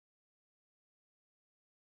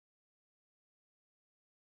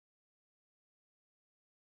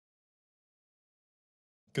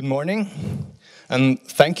Good morning, and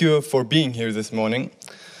thank you for being here this morning.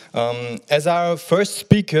 As our first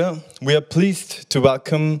speaker, we are pleased to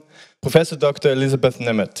welcome Professor Dr. Elisabeth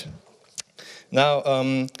Nemeth. Now,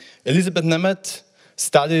 Elisabeth Nemeth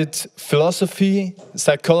studied philosophy,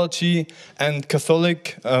 psychology, and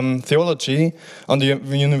Catholic theology on the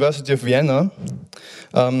University of Vienna.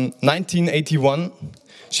 1981,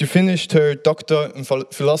 she finished her doctor in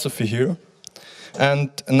philosophy here. And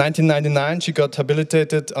in 1999, she got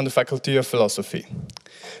habilitated on the Faculty of Philosophy.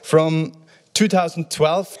 From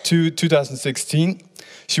 2012 to 2016,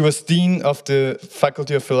 she was Dean of the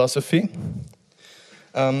Faculty of Philosophy.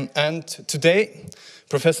 And today,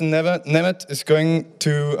 Professor Nemeth is going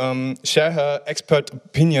to share her expert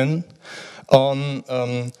opinion on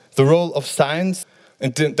the role of science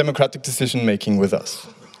in democratic decision-making with us.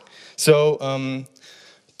 So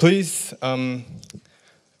please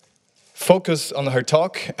focus on her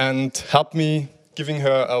talk and help me giving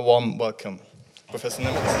her a warm welcome. Professor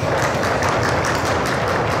Nemeth.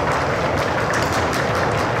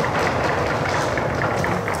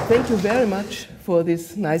 Thank you very much for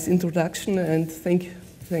this nice introduction, and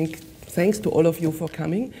thanks to all of you for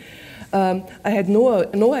coming. I had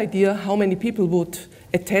no idea how many people would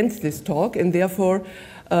attend this talk, and therefore,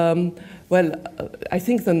 I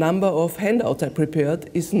think the number of handouts I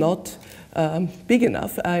prepared is not big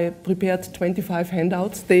enough. I prepared 25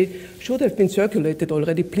 handouts. They should have been circulated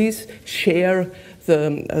already. Please share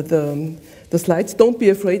the slides. Don't be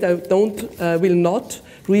afraid. I will not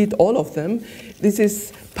read all of them. This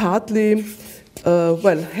is partly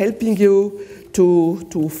helping you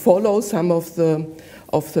to follow some of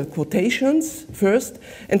the quotations first,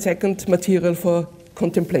 and second, material for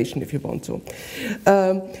contemplation if you want to.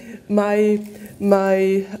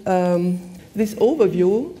 This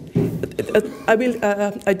overview,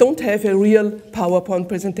 I don't have a real PowerPoint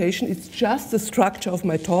presentation. It's just the structure of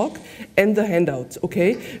my talk and the handouts.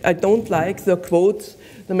 Okay, I don't like the quotes,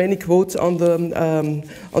 the many quotes on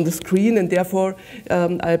the screen, and therefore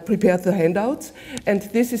I prepared the handouts. And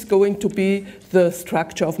this is going to be the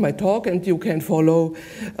structure of my talk, and you can follow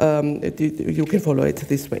it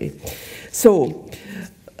this way. So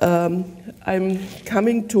I'm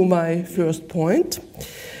coming to my first point.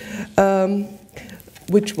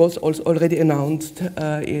 Which was also already announced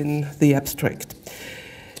in the abstract.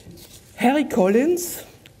 Harry Collins,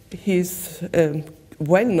 he's a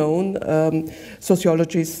well-known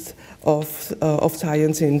sociologist of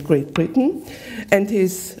science in Great Britain, and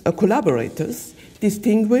his collaborators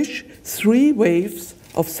distinguish three waves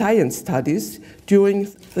of science studies during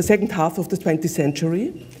the second half of the 20th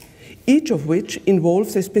century, each of which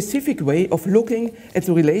involves a specific way of looking at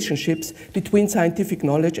the relationships between scientific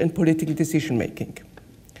knowledge and political decision-making.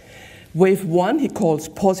 Wave one he calls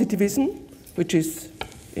positivism, which is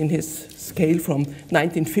in his scale from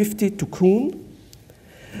 1950 to Kuhn.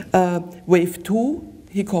 Wave two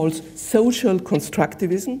he calls social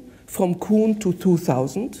constructivism from Kuhn to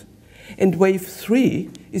 2000. And wave three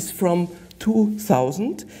is from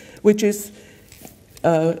 2000, which is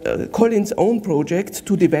Collins' own project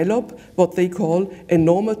to develop what they call a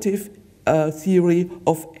normative theory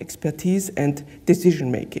of expertise and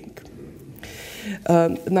decision-making.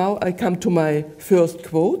 Now I come to my first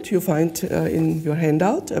quote you find in your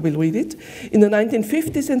handout. I will read it. In the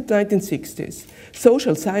 1950s and 1960s,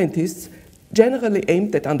 social scientists generally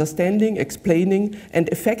aimed at understanding, explaining, and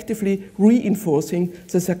effectively reinforcing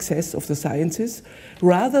the success of the sciences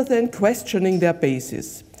rather than questioning their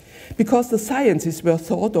basis. Because the sciences were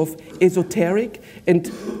thought of esoteric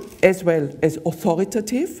and as well as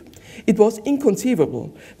authoritative, it was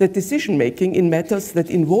inconceivable that decision-making in matters that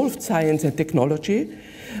involved science and technology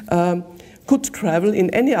could travel in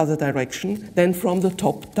any other direction than from the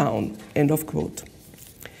top down, end of quote.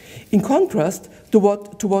 In contrast to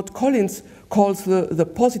what Collins calls the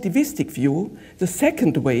positivistic view, the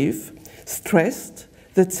second wave stressed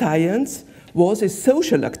that science was a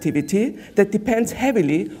social activity that depends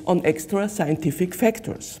heavily on extra scientific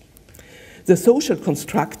factors. The social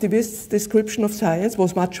constructivist's description of science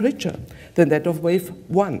was much richer than that of wave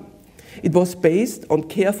one. It was based on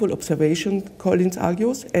careful observation, Collins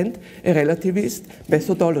argues, and a relativist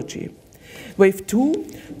methodology. Wave two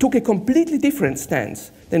took a completely different stance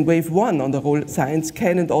than wave one on the role science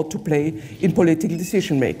can and ought to play in political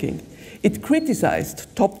decision-making. It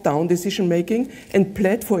criticized top-down decision-making and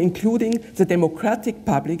pled for including the democratic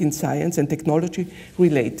public in science and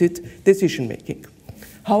technology-related decision-making.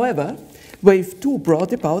 However, wave two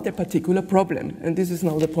brought about a particular problem, and this is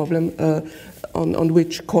now the problem on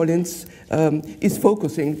which Collins is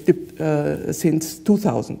focusing since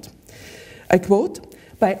 2000. I quote,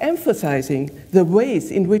 by emphasizing the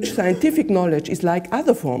ways in which scientific knowledge is like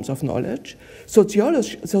other forms of knowledge,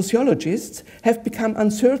 sociologists have become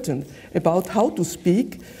uncertain about how to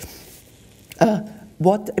speak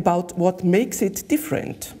about what makes it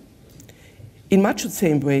different. In much the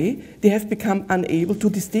same way, they have become unable to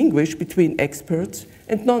distinguish between experts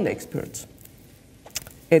and non-experts.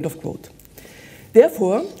 End of quote.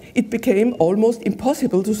 Therefore, it became almost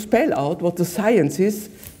impossible to spell out what the sciences,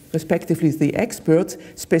 respectively the experts'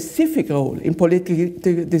 specific role in political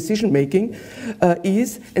decision-making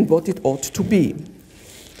is and what it ought to be.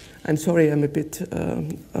 I'm sorry, I'm a bit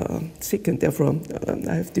sick and therefore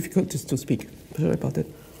I have difficulties to speak. Sorry about that.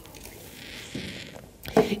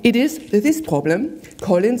 It is this problem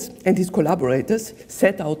Collins and his collaborators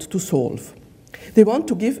set out to solve. They want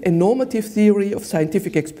to give a normative theory of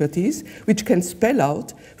scientific expertise which can spell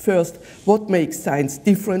out, first, what makes science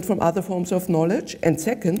different from other forms of knowledge, and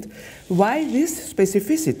second, why this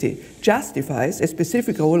specificity justifies a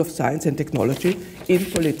specific role of science and technology in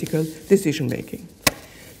political decision-making.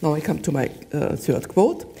 Now I come to my third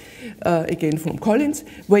quote, again from Collins.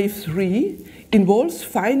 Wave 3 involves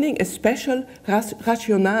finding a special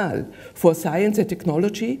rationale for science and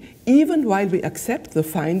technology, even while we accept the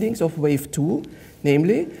findings of Wave 2,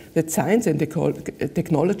 namely that science and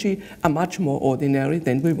technology are much more ordinary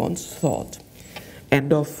than we once thought.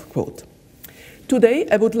 End of quote. Today,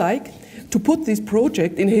 I would like to put this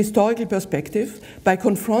project in a historical perspective by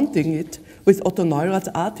confronting it with Otto Neurath's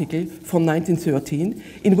article from 1913,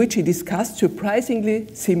 in which he discussed surprisingly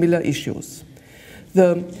similar issues.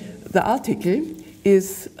 The article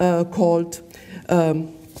is called The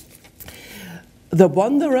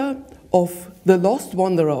Lost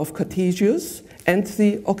Wanderer of Cartesius and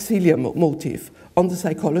the Auxiliary Motive on the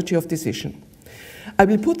Psychology of Decision.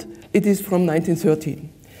 It is from 1913.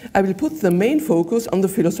 I will put the main focus on the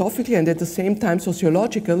philosophical and at the same time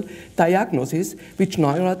sociological diagnosis which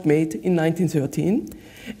Neurath made in 1913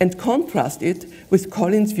 and contrast it with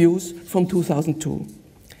Collins' views from 2002.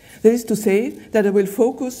 That is to say that I will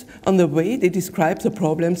focus on the way they describe the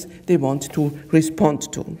problems they want to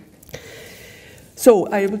respond to.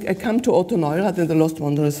 So I come to Otto Neurath and the Lost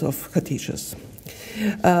Wanderers of Cartesius.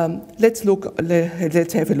 Let's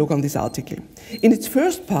have a look on this article. In its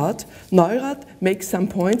first part, Neurath makes some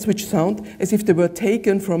points which sound as if they were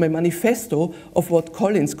taken from a manifesto of what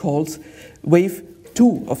Collins calls Wave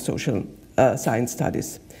 2 of social science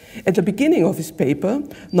studies. At the beginning of his paper,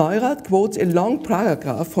 Neurath quotes a long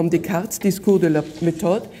paragraph from Descartes' Discours de la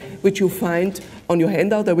méthode, which you find on your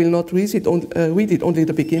handout. I will not read it, only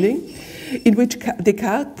the beginning, in which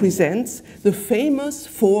Descartes presents the famous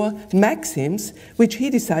 4 maxims which he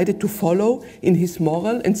decided to follow in his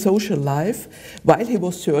moral and social life while he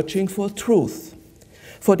was searching for truth.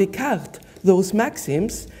 For Descartes, those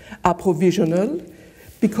maxims are provisional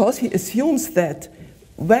because he assumes that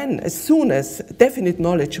as soon as definite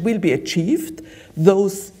knowledge will be achieved,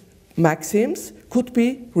 those maxims could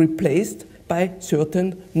be replaced by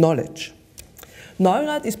certain knowledge.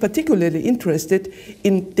 Neurath is particularly interested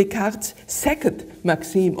in Descartes' second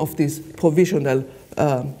maxim of these provisional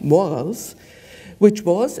morals, which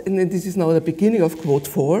was, and this is now the beginning of quote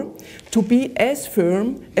 4, to be as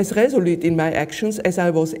firm, as resolute in my actions as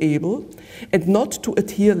I was able, and not to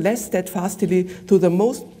adhere less steadfastly to the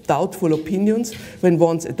most doubtful opinions when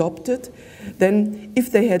once adopted than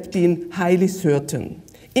if they had been highly certain,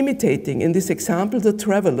 imitating in this example the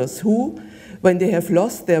travelers who, when they have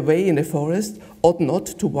lost their way in a forest, ought not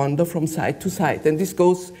to wander from side to side. And this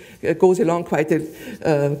goes along quite a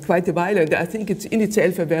while, and I think it's in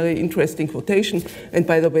itself a very interesting quotation. And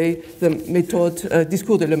by the way, the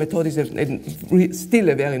Discours de la méthode is still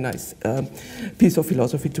a very nice piece of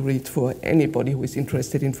philosophy to read for anybody who is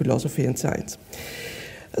interested in philosophy and science.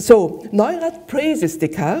 So Neurath praises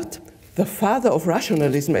Descartes, the father of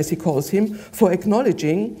rationalism, as he calls him, for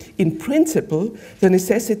acknowledging in principle the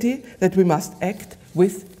necessity that we must act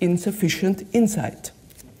with insufficient insight.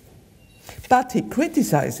 But he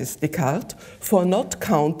criticizes Descartes for not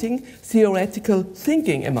counting theoretical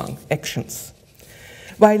thinking among actions.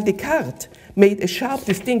 While Descartes made a sharp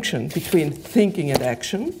distinction between thinking and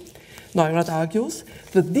action, Neurath argues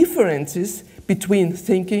the differences between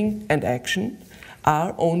thinking and action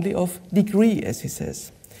are only of degree, as he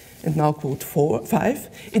says. And now quote 5,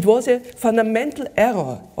 it was a fundamental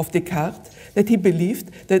error of Descartes that he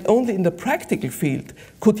believed that only in the practical field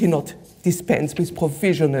could he not dispense with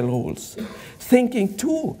provisional rules. Thinking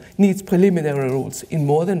too needs preliminary rules in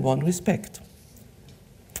more than one respect.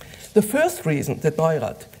 The first reason that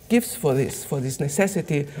Neurath gives for this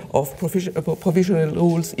necessity of provisional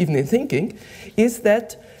rules even in thinking, is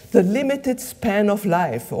that The limited span of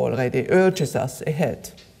life already urges us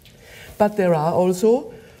ahead. But there are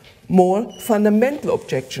also more fundamental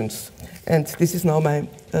objections, and this is now my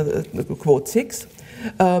quote 6,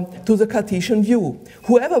 to the Cartesian view.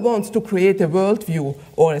 Whoever wants to create a worldview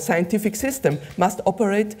or a scientific system must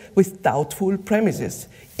operate with doubtful premises.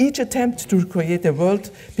 Each attempt to create a world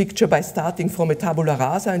picture by starting from a tabula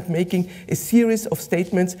rasa and making a series of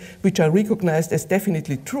statements which are recognized as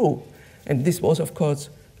definitely true, and this was, of course,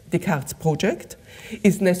 Descartes' project,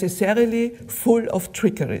 is necessarily full of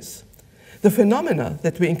trickeries. The phenomena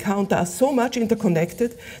that we encounter are so much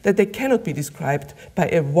interconnected that they cannot be described by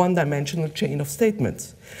a one-dimensional chain of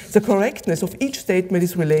statements. The correctness of each statement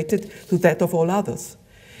is related to that of all others.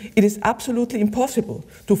 It is absolutely impossible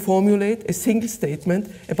to formulate a single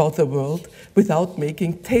statement about the world without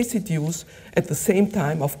making tacit use at the same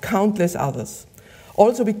time of countless others.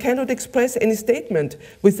 Also, we cannot express any statement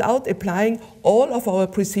without applying all of our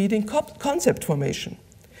preceding concept formation.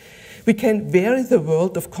 We can vary the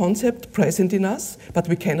world of concept present in us, but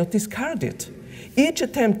we cannot discard it. Each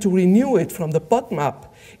attempt to renew it from the bottom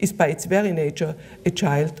up is by its very nature a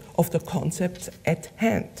child of the concepts at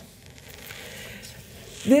hand.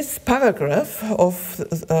 This paragraph of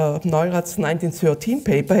Neurath's 1913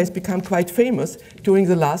 paper has become quite famous during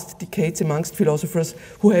the last decades amongst philosophers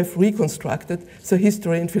who have reconstructed the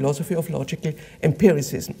history and philosophy of logical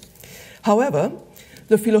empiricism. However,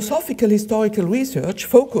 the philosophical historical research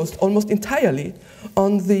focused almost entirely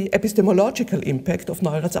on the epistemological impact of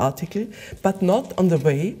Neurath's article, but not on the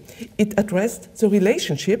way it addressed the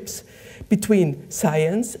relationships between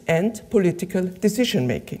science and political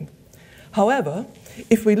decision-making. However,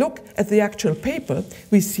 if we look at the actual paper,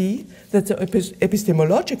 we see that the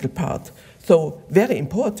epistemological part, though very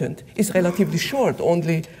important, is relatively short,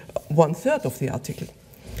 only 1/3 of the article.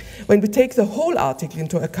 When we take the whole article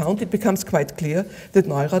into account, it becomes quite clear that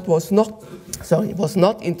Neurath was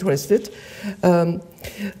not interested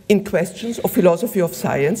in questions of philosophy of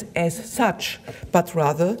science as such, but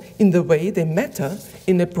rather in the way they matter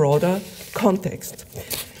in a broader context.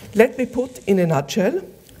 Let me put in a nutshell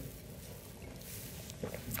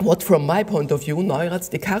what, from my point of view, Neurath's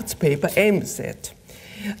Descartes paper aims at.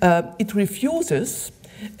 It refuses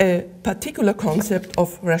a particular concept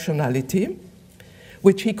of rationality,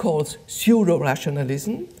 which he calls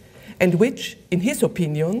pseudo-rationalism, and which, in his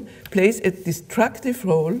opinion, plays a destructive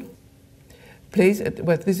role, plays a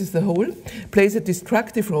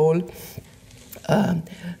destructive role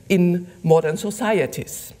in modern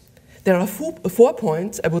societies. There are four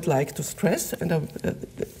points I would like to stress, and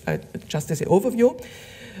just as an overview.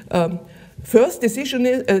 First,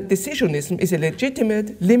 decisionism is a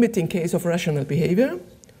legitimate, limiting case of rational behavior.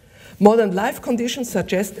 Modern life conditions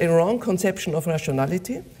suggest a wrong conception of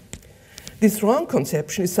rationality. This wrong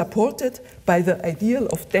conception is supported by the ideal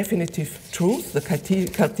of definitive truth, the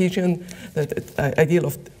ideal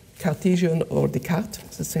of Cartesian or Descartes,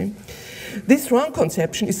 it's the same. This wrong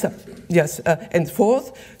conception is, and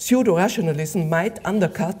fourth, pseudo-rationalism might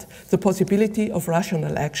undercut the possibility of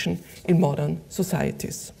rational action in modern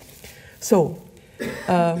societies. So,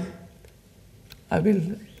 I will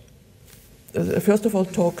first of all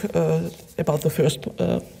talk about the first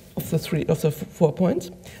of the 4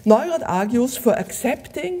 points. Neurath argues for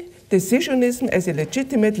accepting decisionism as a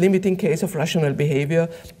legitimate limiting case of rational behavior,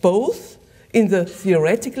 both in the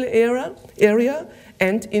theoretical area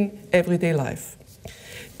and in everyday life.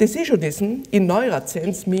 Decisionism, in Neurath's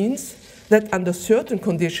sense, means that under certain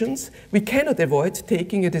conditions we cannot avoid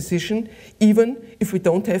taking a decision even if we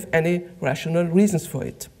don't have any rational reasons for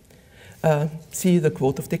it. See the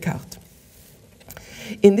quote of Descartes.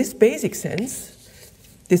 In this basic sense,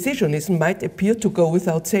 decisionism might appear to go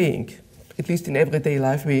without saying. At least in everyday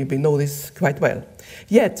life we know this quite well.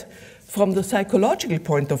 Yet, from the psychological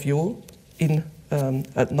point of view,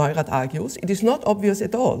 Neurath argues, it is not obvious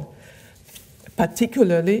at all,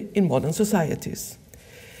 particularly in modern societies.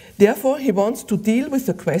 Therefore, he wants to deal with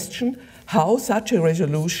the question how such a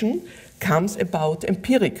resolution comes about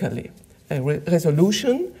empirically, a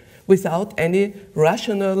resolution without any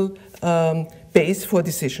rational base for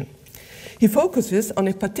decision. He focuses on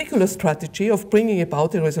a particular strategy of bringing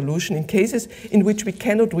about a resolution in cases in which we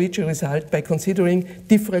cannot reach a result by considering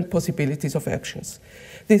different possibilities of actions.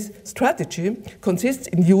 This strategy consists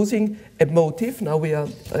in using a motive, now we are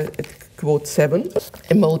at quote 7,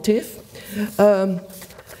 a motive,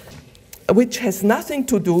 which has nothing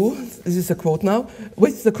to do, this is a quote now,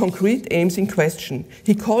 with the concrete aims in question.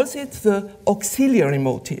 He calls it the auxiliary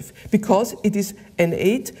motive, because it is an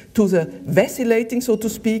aid to the vacillating, so to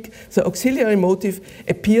speak. The auxiliary motive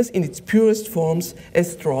appears in its purest forms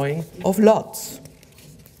as drawing of lots.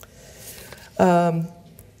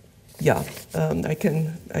 I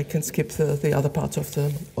can skip the other parts of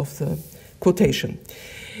the quotation.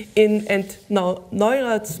 And now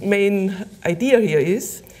Neurath's main idea here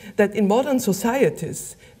is that in modern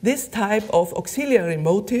societies, this type of auxiliary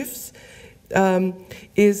motives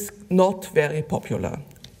is not very popular.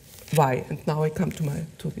 Why? And now I come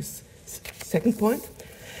to this second point.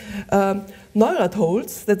 Neurath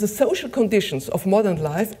holds that the social conditions of modern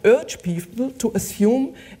life urge people to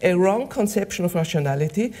assume a wrong conception of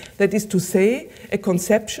rationality, that is to say, a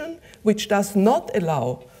conception which does not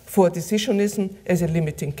allow for decisionism as a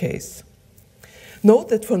limiting case. Note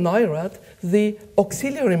that for Neurath, the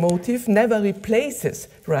auxiliary motive never replaces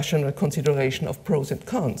rational consideration of pros and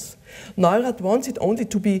cons. Neurath wants it only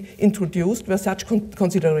to be introduced where such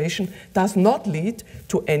consideration does not lead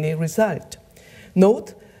to any result.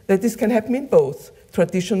 Note that this can happen in both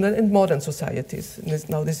traditional and modern societies.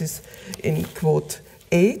 Now this is in quote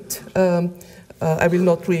 8. I will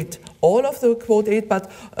not read all of the quote 8,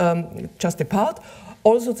 but just a part.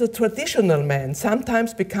 Also, the traditional man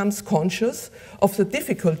sometimes becomes conscious of the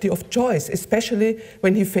difficulty of choice, especially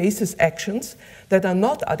when he faces actions that are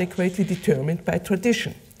not adequately determined by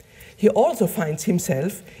tradition. He also finds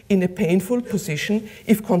himself in a painful position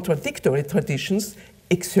if contradictory traditions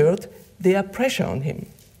exert their pressure on him.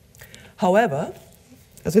 However,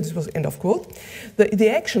 as this was end of quote,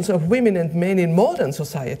 the actions of women and men in modern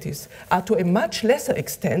societies are to a much lesser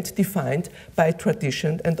extent defined by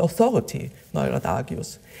tradition and authority, Neurath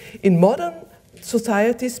argues. In modern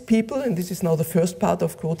societies, people, and this is now the first part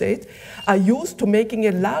of quote 8, are used to making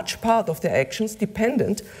a large part of their actions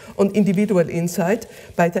dependent on individual insight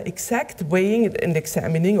by the exact weighing and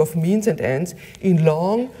examining of means and ends in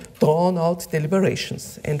long, drawn-out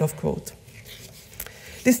deliberations, end of quote.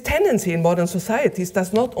 This tendency in modern societies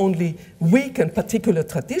does not only weaken particular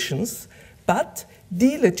traditions, but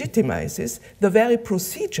delegitimizes the very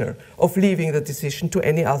procedure of leaving the decision to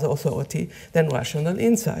any other authority than rational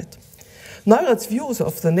insight. Neurath's views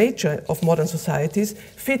of the nature of modern societies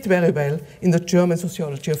fit very well in the German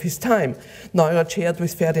sociology of his time. Neurath shared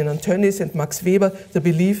with Ferdinand Tönnies and Max Weber the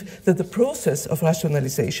belief that the process of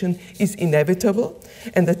rationalization is inevitable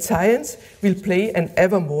and that science will play an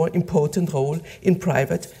ever more important role in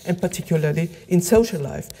private and particularly in social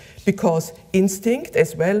life, because instinct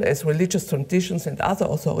as well as religious traditions and other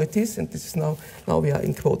authorities, and this is now we are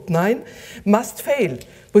in quote 9, must fail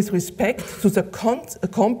with respect to the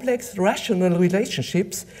complex rational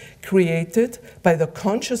relationships created by the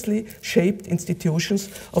consciously shaped institutions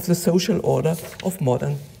of the social order of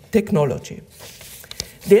modern technology.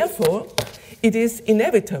 Therefore, it is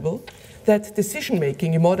inevitable that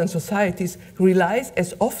decision-making in modern societies relies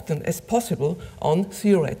as often as possible on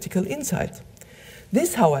theoretical insight.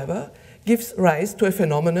 This, however, gives rise to a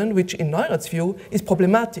phenomenon which, in Neurath's view, is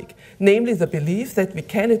problematic, namely the belief that we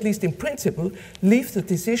can, at least in principle, leave the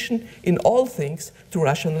decision in all things to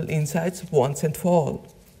rational insights once and for all.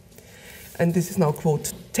 And this is now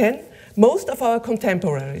quote 10. Most of our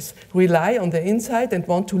contemporaries rely on their insight and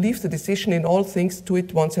want to leave the decision in all things to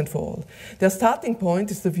it once and for all. Their starting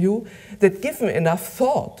point is the view that given enough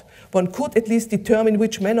thought, one could at least determine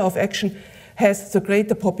which manner of action has the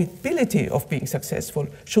greater probability of being successful,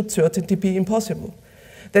 should certainty be impossible.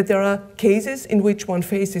 That there are cases in which one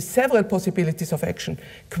faces several possibilities of action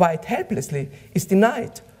quite helplessly is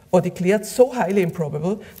denied or declared so highly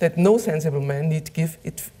improbable that no sensible man need give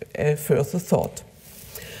it further thought.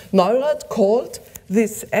 Neurath called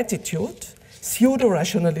this attitude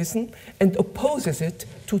pseudo-rationalism and opposes it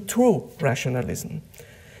to true rationalism.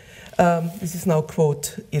 This is now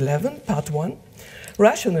quote 11, part 1.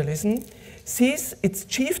 Rationalism sees its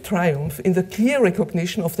chief triumph in the clear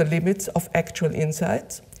recognition of the limits of actual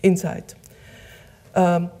insight.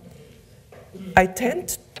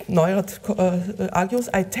 Neurath argues,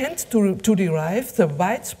 I tend to derive the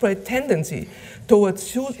widespread tendency towards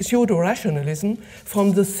pseudo-rationalism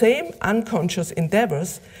from the same unconscious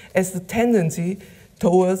endeavors as the tendency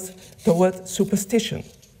toward superstition.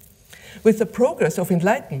 With the progress of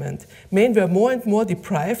enlightenment, men were more and more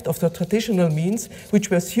deprived of the traditional means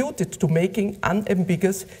which were suited to making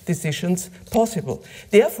unambiguous decisions possible.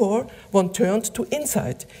 Therefore, one turned to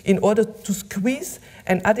insight in order to squeeze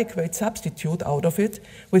an adequate substitute out of it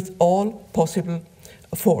with all possible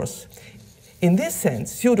force. In this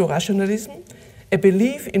sense, pseudo-rationalism, a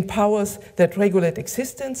belief in powers that regulate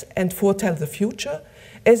existence and foretell the future,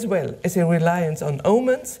 as well as a reliance on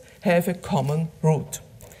omens, have a common root.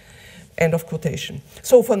 End of quotation.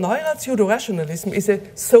 So for Neurath, pseudo-rationalism is a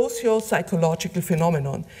socio-psychological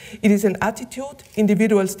phenomenon. It is an attitude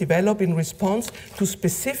individuals develop in response to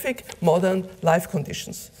specific modern life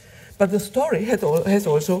conditions. But the story has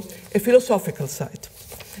also a philosophical side.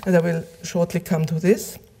 and I will shortly come to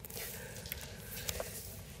this.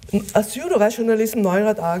 A pseudo-rationalism,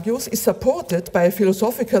 Neurath argues, is supported by a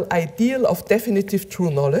philosophical ideal of definitive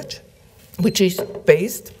true knowledge, which is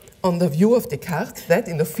based on the view of Descartes that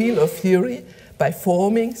in the field of theory, by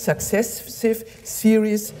forming successive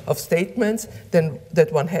series of statements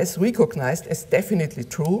that one has recognized as definitely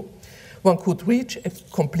true, one could reach a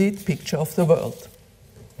complete picture of the world.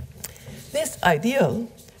 This ideal,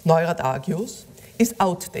 Neurath argues, is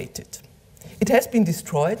outdated. It has been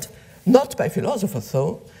destroyed, not by philosophers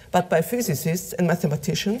though, but by physicists and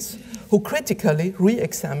mathematicians who critically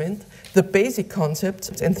re-examined the basic concepts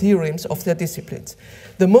and theorems of their disciplines.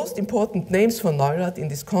 The most important names for Neurath in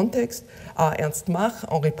this context are Ernst Mach,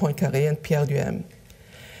 Henri Poincaré, and Pierre Duhem.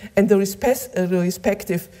 And the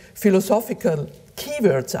respective philosophical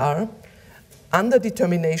keywords are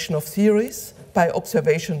underdetermination of theories by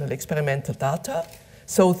observational experimental data,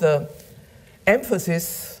 so the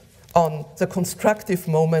emphasis on the constructive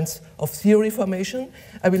moments of theory formation.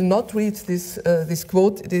 I will not read this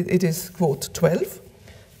quote, it is quote 12.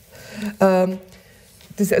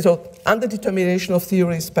 This is underdetermination of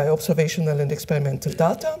theories by observational and experimental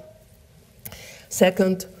data.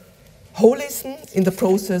 Second, holism in the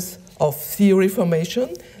process of theory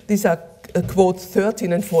formation. These are quotes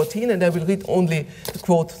 13 and 14, and I will read only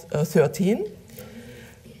quote 13.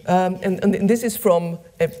 And this is from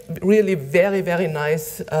a really very, very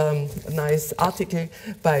nice, nice article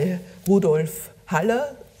by Rudolf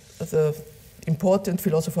Haller, the important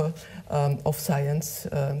philosopher of science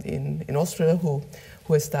in Austria, who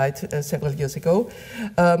has died several years ago.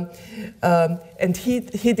 And he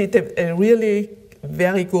did a really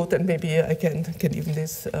very good, and maybe I can even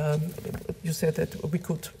this, you said that we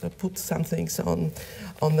could put some things on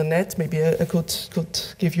the net. Maybe I could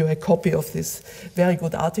give you a copy of this very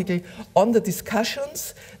good article on the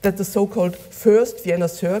discussions that the so-called First Vienna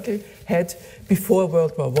Circle had before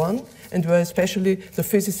World War I, and where especially the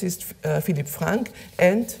physicist Philipp Frank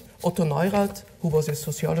and Otto Neurath, who was a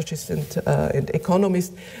sociologist and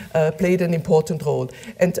economist, played an important role.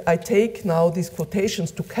 And I take now these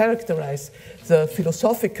quotations to characterize the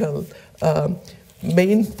philosophical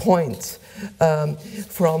main points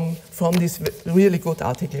from this really good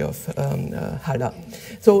article of Haller.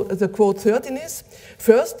 So the quote 13 is,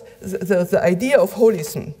 first, the idea of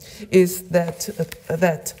holism is that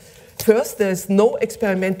first, there is no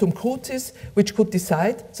experimentum crucis which could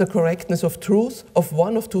decide the correctness of truth of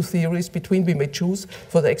one of two theories between we may choose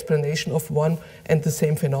for the explanation of one and the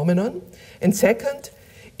same phenomenon. And second,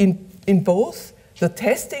 in both the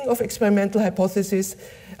testing of experimental hypothesis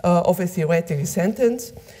of a theoretical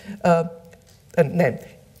sentence,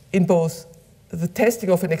 in both the testing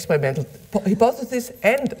of an experimental hypothesis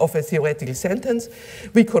and of a theoretical sentence,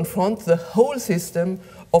 we confront the whole system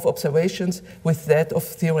of observations with that of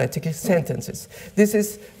theoretical sentences. This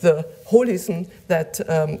is the holism that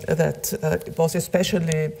was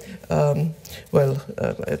especially,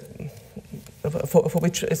 for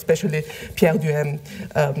which especially Pierre Duhem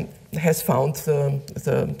has found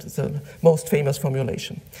the most famous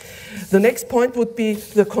formulation. The next point would be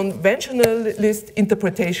the conventionalist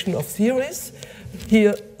interpretation of theories.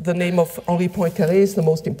 Here, the name of Henri Poincaré is the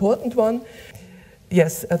most important one.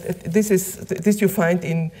 Yes, this you find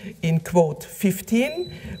in quote 15,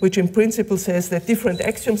 which in principle says that different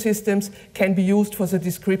axiom systems can be used for the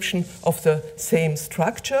description of the same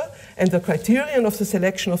structure, and the criterion of the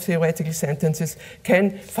selection of theoretical sentences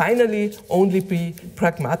can finally only be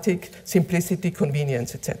pragmatic, simplicity,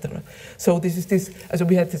 convenience, etc. So this is this. So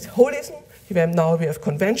we had this holism. Now we have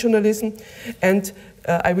conventionalism, and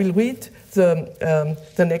I will read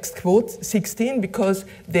the next quote, 16, because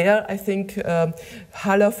there I think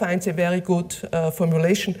Haller finds a very good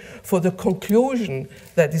formulation for the conclusion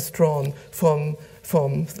that is drawn from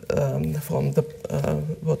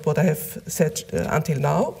what I have said until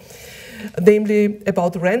now, namely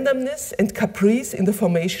about randomness and caprice in the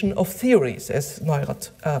formation of theories, as Neurath,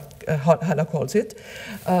 Haller calls it.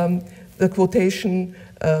 The quotation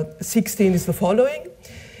 16 is the following.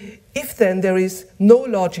 If then there is no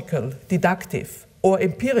logical, deductive, or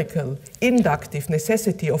empirical, inductive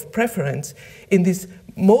necessity of preference in these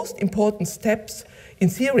most important steps in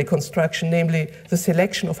theory construction, namely the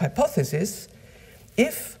selection of hypotheses,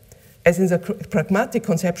 if, as in the pragmatic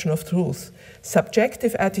conception of truth,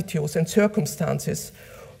 subjective attitudes and circumstances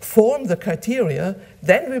form the criteria,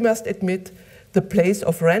 then we must admit the place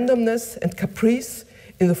of randomness and caprice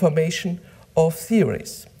in the formation of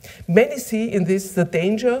theories. Many see in this the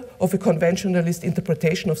danger of a conventionalist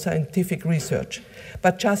interpretation of scientific research.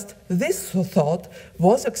 But just this thought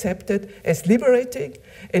was accepted as liberating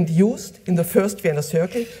and used in the First Vienna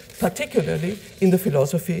Circle, particularly in the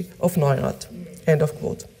philosophy of Neurath. End of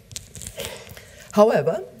quote.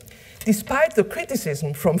 However, despite the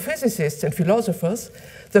criticism from physicists and philosophers,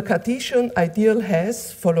 the Cartesian ideal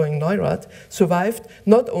has, following Neurath, survived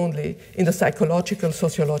not only in the psychological,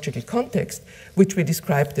 sociological context, which we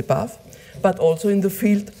described above, but also in the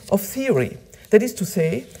field of theory. That is to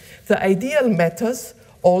say, the ideal matters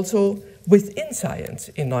also within science,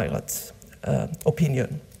 in Neurath's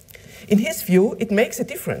opinion. In his view, it makes a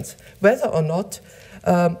difference whether or not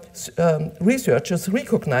researchers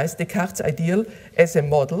recognize Descartes' ideal as a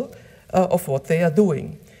model of what they are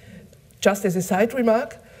doing. Just as a side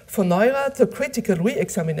remark, for Neurath, the critical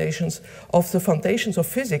re-examinations of the foundations of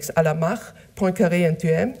physics à la Mach, Poincaré, and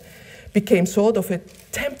Duhem became sort of a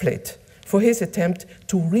template for his attempt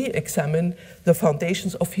to re-examine the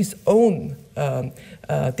foundations of his own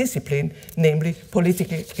discipline, namely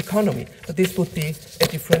political economy. But this would be a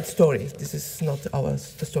different story. This is not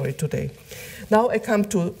the story today. Now I come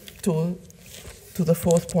to the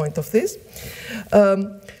fourth point of this.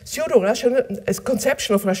 A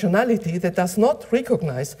conception of rationality that does not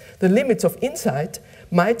recognize the limits of insight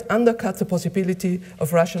might undercut the possibility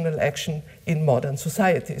of rational action in modern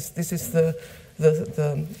societies. This is the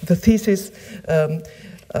thesis,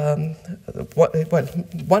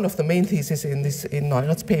 one of the main theses in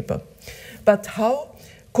Neurath's paper. But how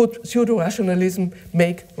could pseudo-rationalism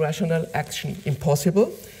make rational action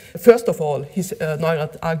impossible? First of all,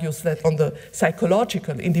 Neurath argues that on the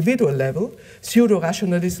psychological, individual level,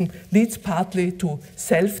 pseudo-rationalism leads partly to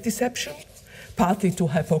self-deception, partly to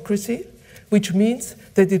hypocrisy, which means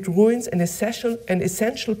that it ruins an essential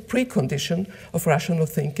precondition of rational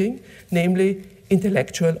thinking, namely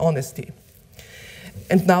intellectual honesty.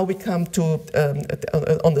 And now we come to,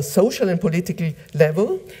 on the social and political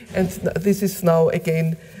level, and this is now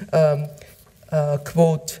again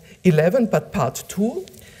quote 11, but part 2.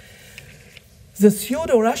 The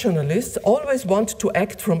pseudo-rationalists always want to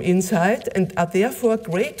act from inside and are therefore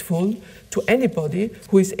grateful to anybody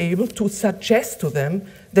who is able to suggest to them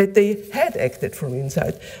that they had acted from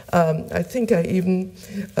inside. I think I even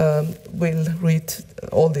will read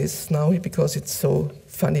all this now because it's so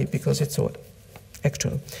funny, because it's so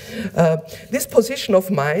actual. This position of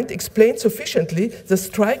mind explains sufficiently the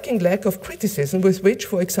striking lack of criticism with which,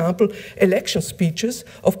 for example, election speeches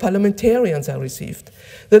of parliamentarians are received.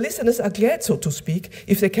 The listeners are glad, so to speak,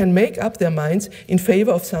 if they can make up their minds in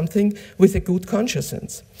favor of something with a good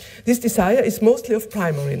conscience. This desire is mostly of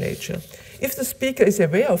primary nature. If the speaker is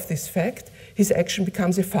aware of this fact, his action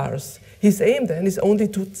becomes a farce. His aim then is only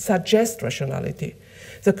to suggest rationality.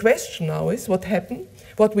 The question now is what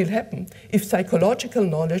will happen if psychological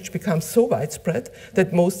knowledge becomes so widespread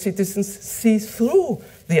that most citizens see through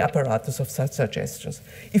the apparatus of such suggestions?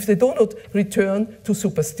 If they do not return to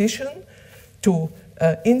superstition, to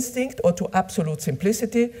instinct, or to absolute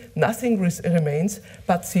simplicity, nothing remains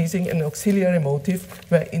but seizing an auxiliary motive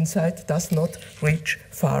where insight does not reach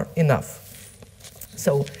far enough.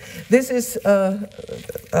 So this is the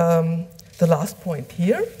last point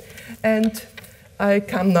here, and I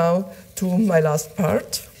come now to my last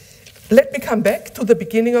part. Let me come back to the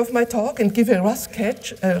beginning of my talk and give a rough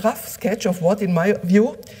sketch of what, in my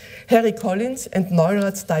view, Harry Collins and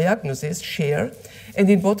Neurath's diagnosis share and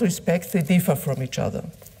in what respects they differ from each other.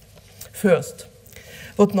 First,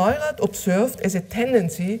 what Neurath observed as a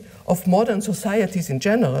tendency of modern societies in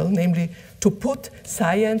general, namely to put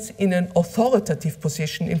science in an authoritative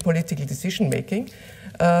position in political decision-making,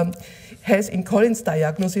 has, in Collins'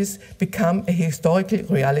 diagnosis, become a historical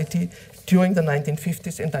reality during the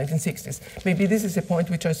 1950s and 1960s. Maybe this is a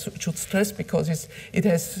point which I should stress because it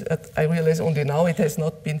has, I realize only now, it has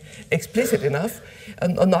not been explicit enough.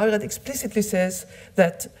 And Neurath explicitly says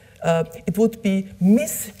that it would be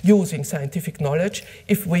misusing scientific knowledge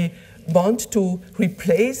if we want to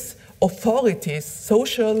replace authorities,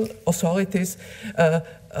 social authorities,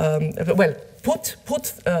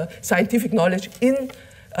 put scientific knowledge in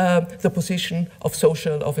the position of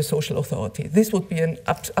a social authority. This would be an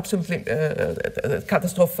absolutely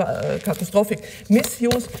catastrophic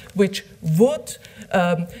misuse, which would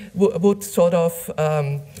sort of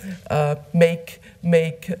make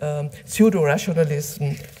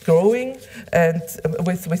pseudo-rationalism growing and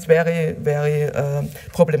with very, very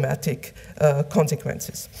problematic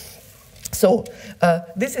consequences. So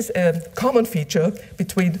this is a common feature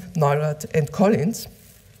between Neurath and Collins.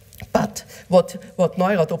 But what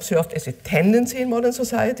Neurath observed as a tendency in modern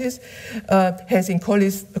societies has in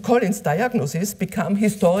Collins' diagnosis become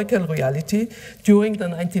historical reality during the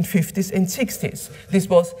 1950s and 60s. This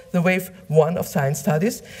was the wave one of science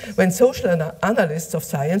studies, when social analysts of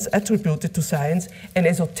science attributed to science an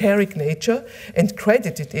esoteric nature and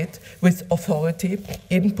credited it with authority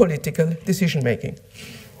in political decision-making.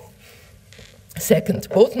 Second,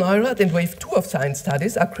 both Neurath and wave two of science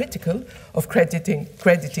studies are critical of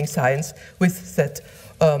crediting science with that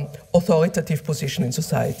authoritative position in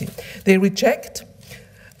society. They reject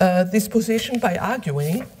this position by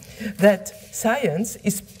arguing that science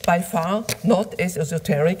is by far not as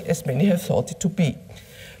esoteric as many have thought it to be.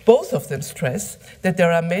 Both of them stress that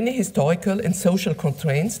there are many historical and social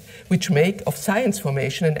constraints which make of science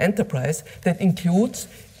formation an enterprise that includes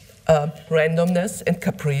randomness and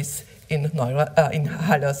caprice in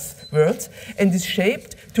Haller's words, and is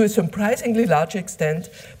shaped to a surprisingly large extent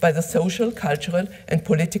by the social, cultural, and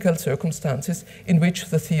political circumstances in which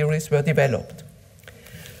the theories were developed.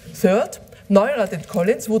 Third, Neurath and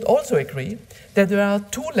Collins would also agree that there are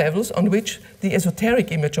two levels on which the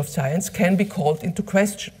esoteric image of science can be called into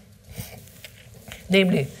question,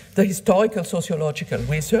 namely the historical sociological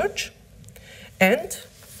research and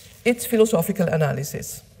its philosophical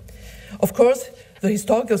analysis. Of course, the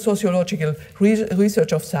historical sociological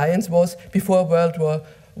research of science was, before World War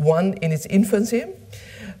I, in its infancy,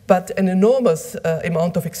 but an enormous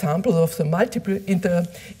amount of examples of the multiple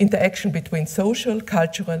interaction between social,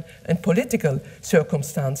 cultural, and political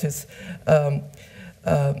circumstances and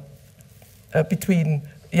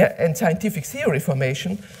scientific theory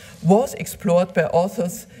formation was explored by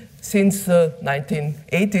authors since the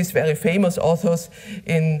 1980s, very famous authors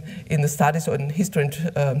in the studies on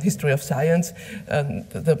history of science.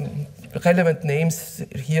 The relevant names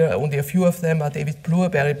here, only a few of them, are David Bloor,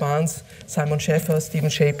 Barry Barnes, Simon Scheffer,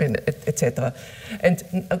 Stephen Shapin, etc.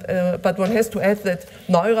 But one has to add that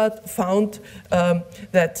Neurath found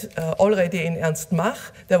that already in Ernst Mach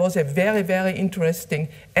there was a very, very interesting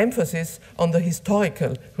emphasis on the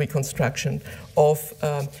historical reconstruction of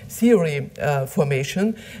theory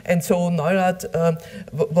formation, and so Neurath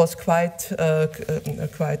was quite,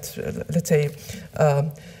 let's say,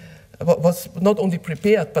 was not only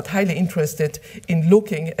prepared but highly interested in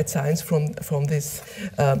looking at science from this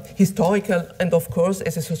historical and, of course,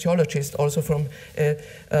 as a sociologist, also from a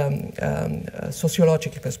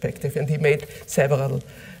sociological perspective. And he made several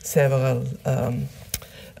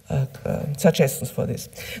suggestions for this.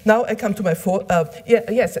 Now I come to my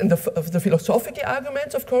yes, and the philosophical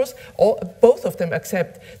arguments, of course, both of them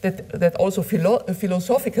accept that also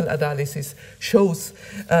philosophical analysis shows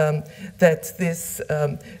that this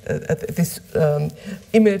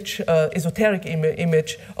image, esoteric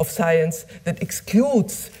image of science that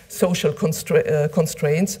excludes social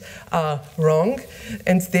constraints are wrong.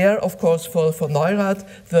 And there, of course, for Neurath,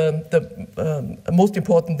 the most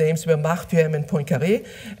important names were Marthuem and Poincaré,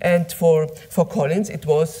 and for Collins it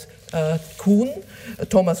was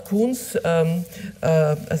Thomas Kuhn's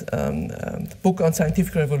book on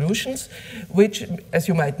scientific revolutions, which, as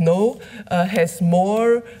you might know, has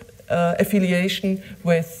more affiliation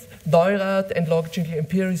with Neurath and logical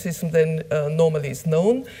empiricism than normally is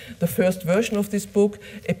known. The first version of this book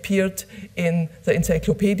appeared in the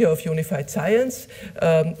Encyclopedia of Unified Science,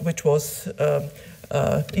 which was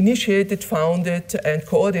initiated, founded, and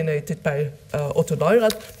coordinated by Otto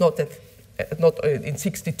Neurath. Not in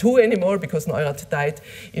 '62 anymore, because Neurath died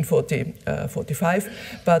in 45.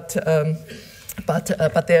 But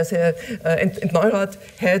there's and Neurath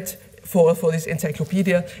had for this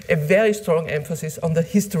encyclopedia a very strong emphasis on the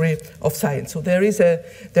history of science. So there is a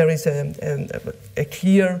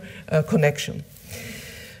clear connection.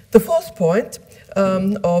 The fourth point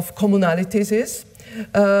of commonalities is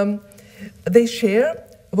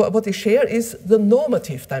what they share is the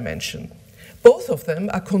normative dimension. Both of them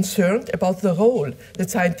are concerned about the role that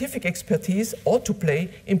scientific expertise ought to play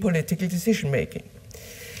in political decision-making.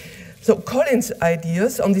 So Collins'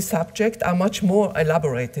 ideas on this subject are much more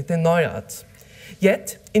elaborated than Neurath's.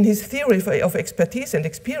 Yet, in his theory of expertise and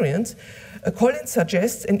experience, Collins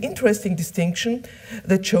suggests an interesting distinction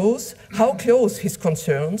that shows how close his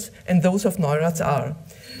concerns and those of Neurath are.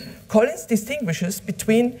 Collins distinguishes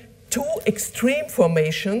between two extreme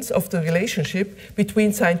formations of the relationship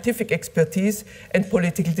between scientific expertise and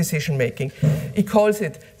political decision-making. He calls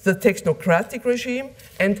it the technocratic regime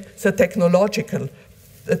and the technological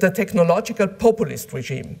populist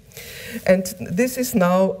regime. And this is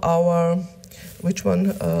now our, which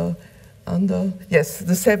one? Yes,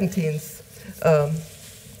 the 17th,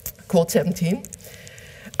 quote 17.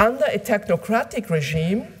 Under a technocratic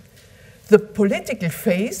regime, the political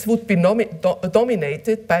phase would be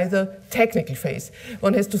dominated by the technical phase.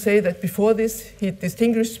 One has to say that before this, he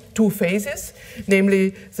distinguished two phases,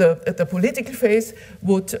 namely the political phase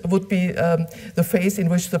would be the phase in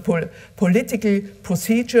which the political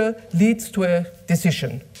procedure leads to a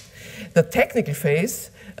decision. The technical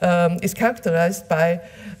phase is characterized by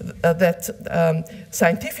that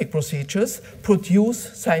scientific procedures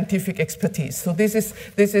produce scientific expertise. So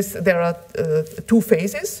there are two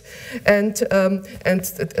phases, and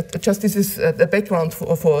just this is the background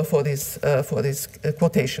for this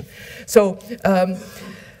quotation. So.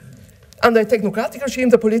 Under a technocratic regime,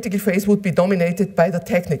 the political phase would be dominated by the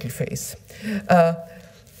technical phase.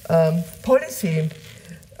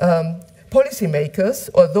 Policymakers,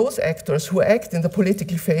 or those actors who act in the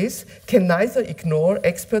political phase, can neither ignore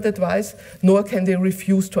expert advice nor can they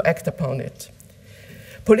refuse to act upon it.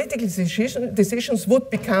 Political decisions would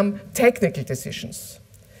become technical decisions.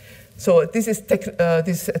 So this is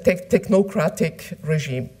technocratic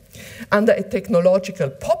regime. Under a technological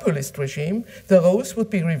populist regime, the roles would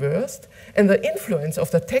be reversed, and the influence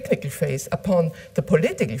of the technical phase upon the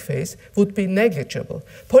political phase would be negligible.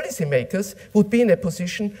 Policymakers would be in a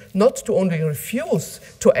position not to only refuse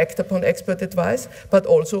to act upon expert advice, but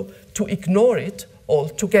also to ignore it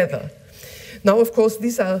altogether. Now, of course,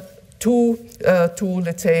 these are two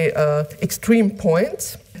let's say, extreme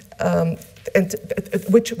points, and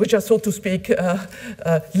which are, so to speak,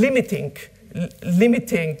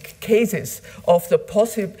 limiting cases of the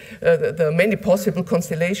many possible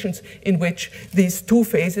constellations in which these two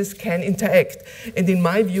phases can interact. And in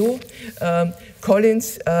my view,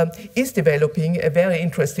 Collins is developing a very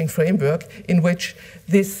interesting framework in which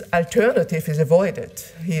this alternative is avoided.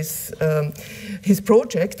 His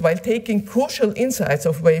project, while taking crucial insights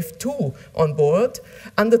of Wave 2 on board,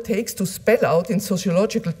 undertakes to spell out in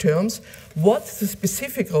sociological terms what the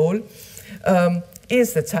specific role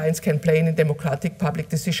is that science can play in democratic public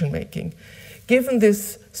decision-making. Given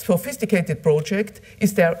this sophisticated project,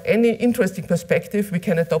 is there any interesting perspective we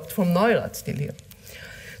can adopt from Neurath still here?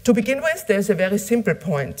 To begin with, there's a very simple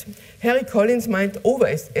point. Harry Collins' mind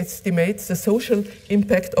overestimates the social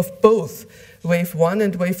impact of both Wave 1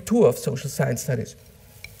 and Wave 2 of social science studies.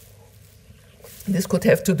 This could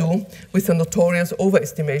have to do with the notorious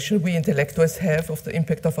overestimation we intellectuals have of the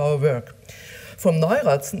impact of our work. From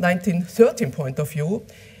Neurath's 1913 point of view,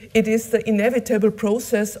 it is the inevitable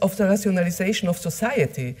process of the rationalization of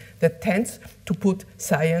society that tends to put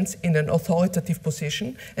science in an authoritative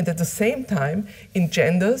position and at the same time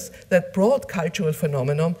engenders that broad cultural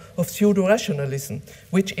phenomenon of pseudo-rationalism,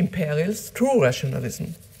 which imperils true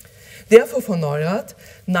rationalism. Therefore, for Neurath,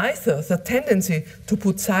 neither the tendency to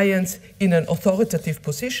put science in an authoritative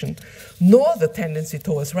position nor the tendency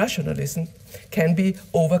towards rationalism can be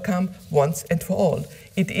overcome once and for all.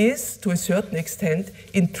 It is, to a certain extent,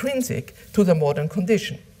 intrinsic to the modern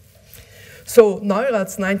condition. So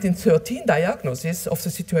Neurath's 1913 diagnosis of the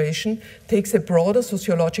situation takes a broader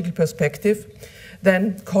sociological perspective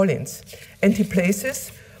than Collins, and he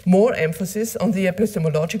places more emphasis on the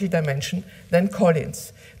epistemological dimension than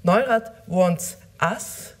Collins. Neurath wants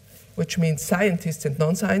us, which means scientists and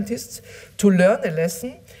non-scientists, to learn a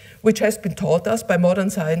lesson which has been taught us by modern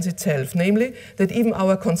science itself, namely that even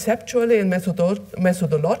our conceptually and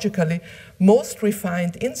methodologically most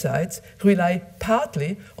refined insights rely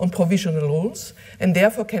partly on provisional rules and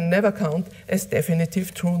therefore can never count as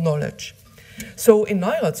definitive true knowledge. So in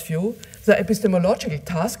Neurath's view, the epistemological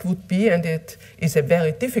task would be, and it is a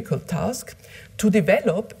very difficult task, to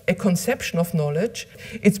develop a conception of knowledge,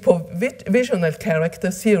 its provisional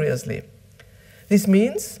character seriously. This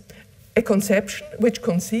means a conception which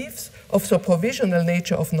conceives of the provisional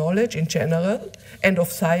nature of knowledge in general and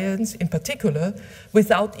of science in particular,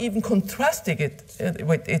 without even contrasting it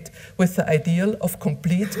with the ideal of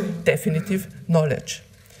complete definitive knowledge.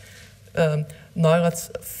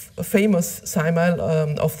 Neurath's famous simile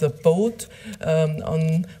of the boat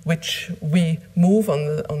on which we move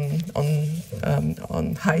on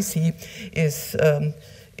high sea is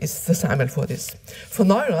the simile for this. For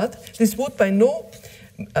Neurath, this would by no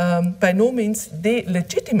means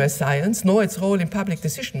delegitimize science nor its role in public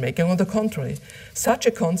decision-making. On the contrary, such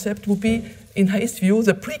a concept would be, in his view,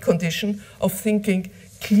 the precondition of thinking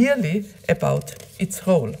clearly about its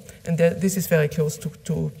role. And this is very close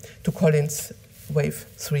to Collins' Wave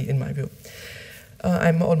 3, in my view.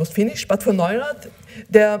 I'm almost finished, but for Neurath,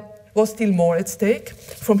 there was still more at stake.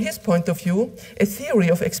 From his point of view, a theory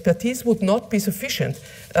of expertise would not be sufficient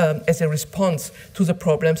as a response to the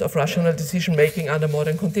problems of rational decision-making under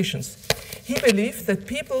modern conditions. He believed that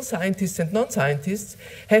people, scientists and non-scientists,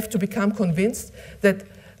 have to become convinced that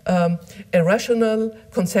a rational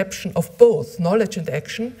conception of both knowledge and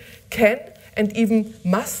action can and even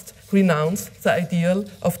must renounce the ideal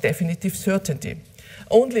of definitive certainty.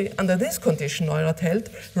 Only under this condition, Neurath held,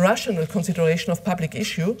 rational consideration of public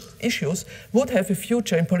issues would have a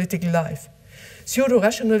future in political life.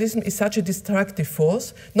 Pseudo-rationalism is such a destructive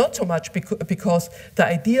force, not so much because the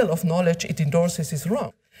ideal of knowledge it endorses is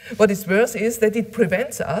wrong. What is worse is that it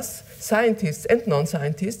prevents us, scientists and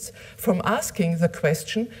non-scientists, from asking the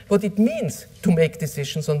question what it means to make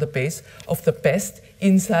decisions on the basis of the best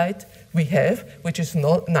insight we have, which is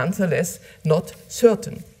nonetheless not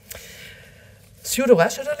certain.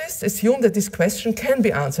 Pseudo-rationalists assume that this question can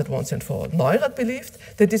be answered once and for all. Neurath believed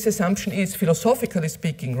that this assumption is, philosophically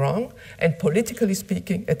speaking, wrong, and politically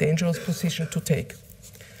speaking, a dangerous position to take.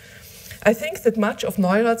 I think that much of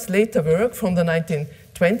Neurath's later work from the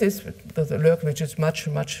 1920s, the work which is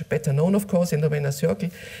much better known, of course, in the Wiener Circle,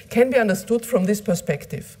 can be understood from this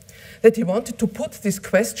perspective, that he wanted to put this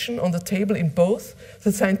question on the table in both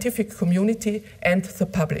the scientific community and the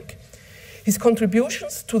public. His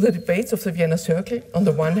contributions to the debates of the Vienna Circle, on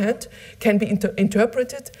the one hand, can be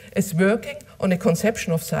interpreted as working on a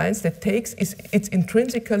conception of science that takes its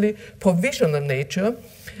intrinsically provisional nature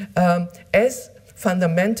as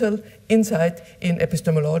fundamental insight in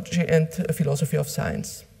epistemology and philosophy of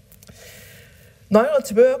science.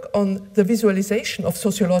 Neurath's work on the visualization of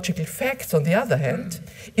sociological facts, on the other hand,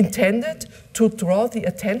 intended to draw the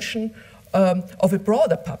attention of a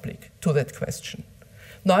broader public to that question.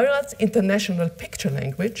 Neurath's international picture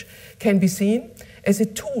language can be seen as a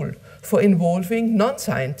tool for involving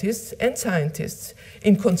non-scientists and scientists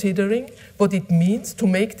in considering what it means to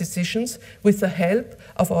make decisions with the help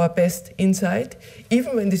of our best insight,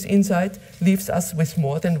 even when this insight leaves us with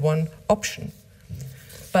more than one option.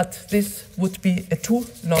 But this would be a too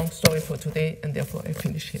long story for today, and therefore I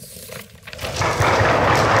finish here.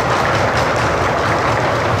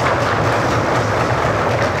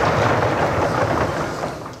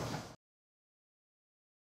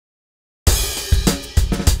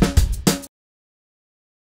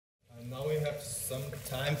 Now we have some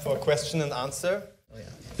time for question and answer. Oh, yeah.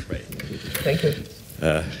 Great. Thank you.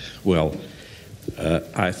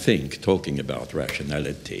 I think talking about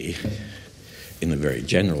rationality in a very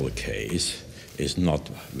general case is not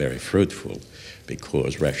very fruitful,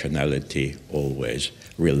 because rationality always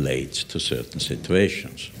relates to certain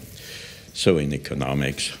situations. So in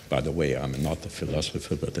economics, by the way, I'm not a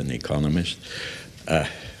philosopher but an economist,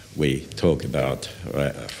 we talk about,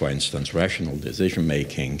 for instance, rational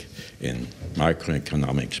decision-making in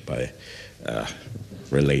microeconomics by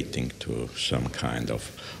relating to some kind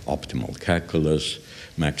of optimal calculus,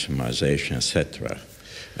 maximization, etc.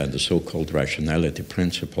 And the so-called rationality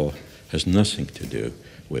principle has nothing to do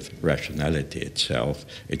with rationality itself.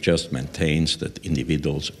 It just maintains that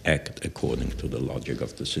individuals act according to the logic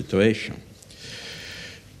of the situation.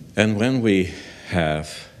 And when we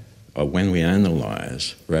have or when we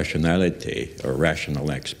analyze rationality or rational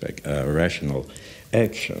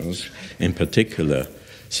actions, in particular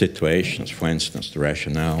situations, for instance, the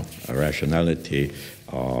rationality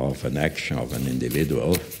of an action of an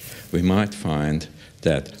individual, we might find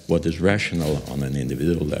that what is rational on an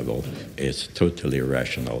individual level is totally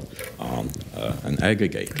irrational on an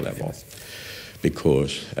aggregate level.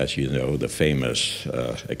 Because, as you know, the famous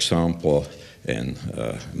example in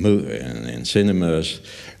cinemas,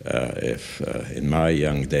 if in my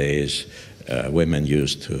young days women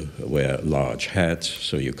used to wear large hats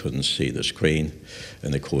so you couldn't see the screen,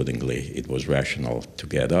 and accordingly it was rational to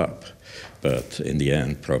get up. But in the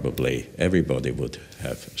end, probably everybody would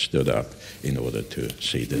have stood up in order to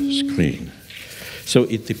see the screen. So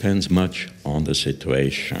it depends much on the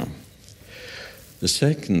situation. The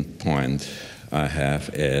second point I have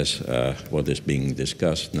is what is being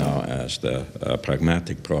discussed now as the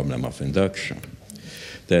pragmatic problem of induction.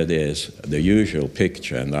 That is the usual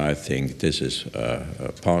picture, and I think this is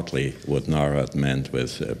partly what Neurath meant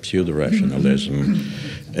with pseudo-rationalism,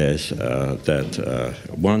 is that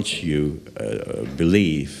once you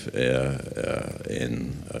believe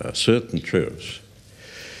in certain truths,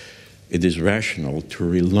 it is rational to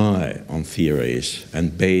rely on theories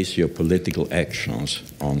and base your political actions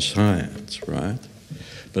on science, right?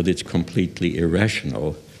 But it's completely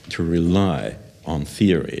irrational to rely on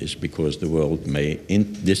theories because the world may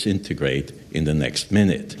disintegrate in the next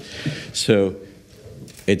minute. So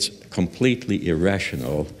it's completely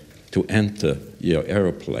irrational to enter your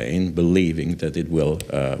aeroplane believing that it will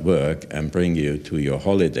work and bring you to your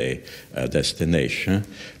holiday destination,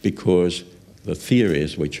 because the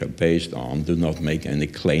theories which are based on do not make any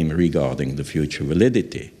claim regarding the future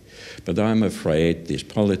validity. But I'm afraid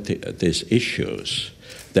these issues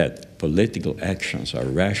that political actions are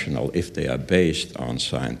rational if they are based on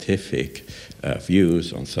scientific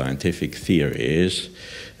views, on scientific theories,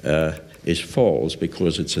 is false,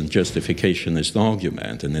 because it's a justificationist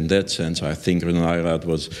argument. And in that sense, I think Neurath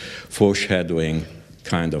was foreshadowing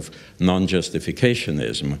kind of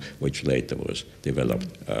non-justificationism, which later was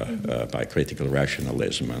developed by critical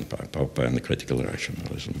rationalism and by Popper and critical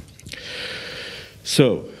rationalism.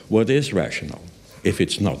 So, what is rational if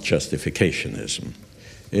it's not justificationism?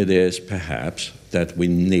 It is perhaps that we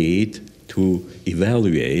need to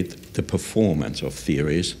evaluate the performance of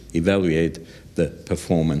theories, evaluate the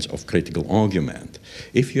performance of critical argument.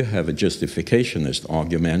 If you have a justificationist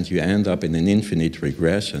argument, you end up in an infinite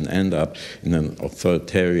regress and end up in an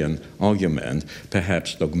authoritarian argument,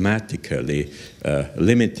 perhaps dogmatically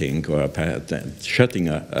limiting or shutting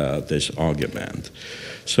this argument.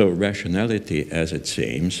 So rationality, as it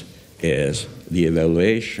seems, is the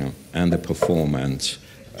evaluation and the performance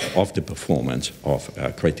of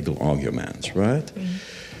critical arguments, right? Mm-hmm.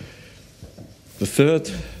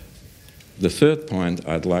 The third point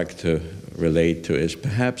I'd like to relate to is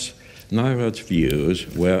perhaps Neurath's views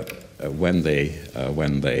were, when they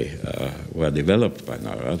were developed by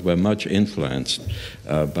Neurath, were much influenced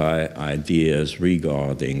by ideas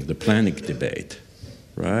regarding the planning debate,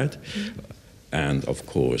 right? And of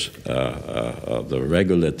course, the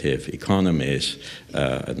regulative economies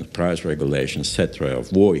and price regulation, etc.,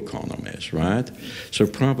 of war economies, right? So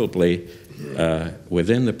probably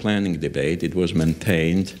within the planning debate, it was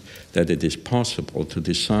maintained that it is possible to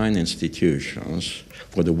design institutions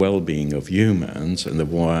for the well-being of humans and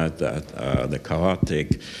avoid that the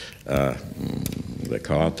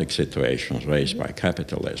chaotic situations raised by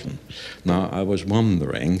capitalism. Now, I was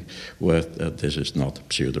wondering whether this is not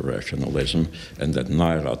pseudo-rationalism and that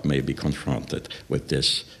Neurath may be confronted with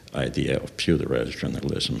this idea of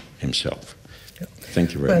pseudo-rationalism himself.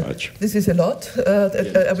 Thank you very much. This is a lot.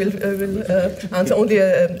 I will answer only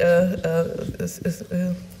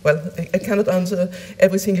well, I cannot answer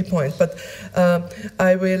every single point, but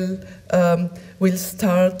I will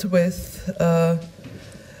start with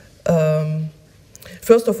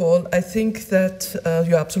first of all, I think that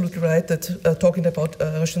you're absolutely right that talking about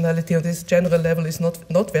rationality on this general level is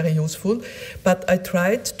not very useful, but I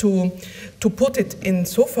tried to put it in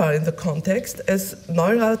so far in the context as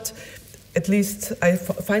Neurath. At least I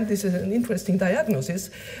find this an interesting diagnosis,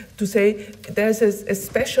 to say there's a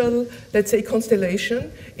special, let's say,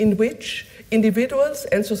 constellation in which individuals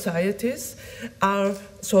and societies are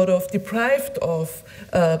sort of deprived of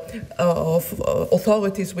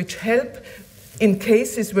authorities which help in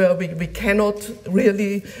cases where we cannot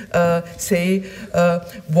really say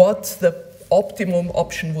what the optimum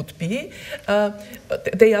option would be.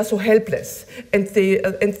 They are so helpless, and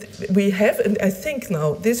we have, and I think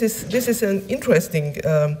now this is an interesting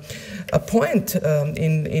point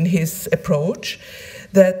in his approach,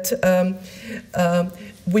 that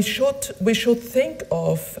we should think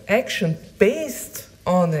of action based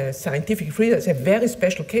on a scientific freedom as a very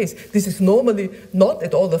special case. This is normally not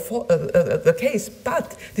at all the case,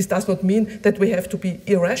 but this does not mean that we have to be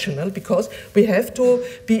irrational, because we have to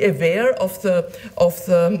be aware of the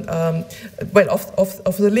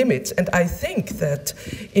limits. And I think that,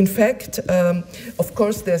 in fact, of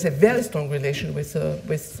course, there's a very strong relation with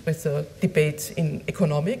the debates in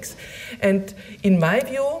economics, and in my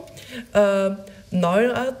view,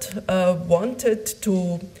 Neurath wanted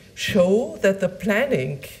to show that the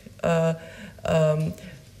planning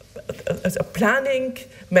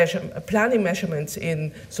measurements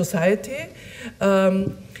in society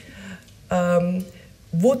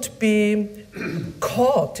would be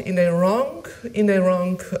caught in a wrong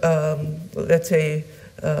let's say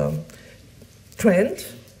trend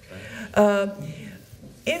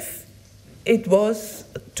if it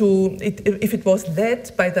was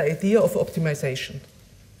led by the idea of optimization.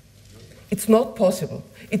 It's not possible.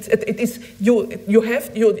 It is you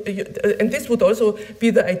have, and this would also be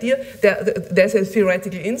the idea. There's a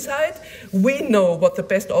theoretical insight. We know what the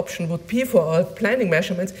best option would be for our planning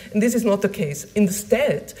measurements, and this is not the case.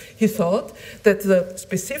 Instead, he thought that the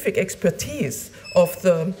specific expertise of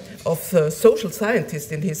the social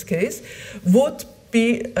scientist, in his case, would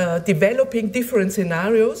be developing different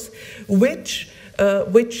scenarios, which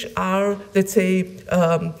are, let's say,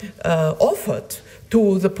 offered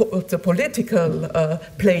to the political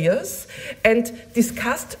players and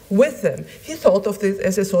discussed with them. He thought of this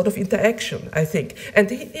as a sort of interaction, I think. And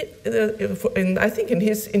I think in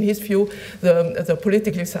his view, the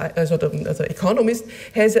political side, the economist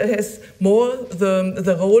has more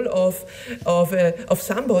the role of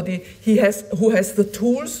somebody who has the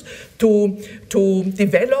tools to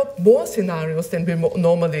develop more scenarios than we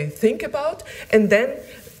normally think about, and then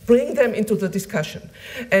bring them into the discussion.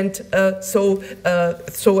 And so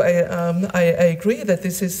I agree that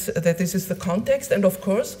this is the context, and of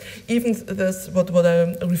course, even this, what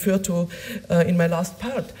I referred to in my last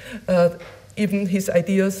part, even his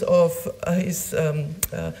ideas of his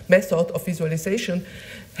method of visualization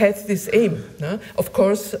had this aim. No? Of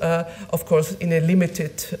course, in a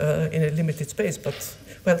limited space. But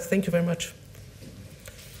well, thank you very much.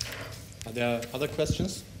 Are there other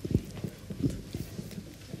questions?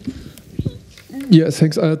 Yes,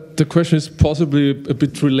 thanks. The question is possibly a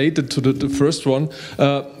bit related to the first one,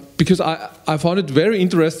 because I found it very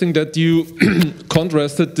interesting that you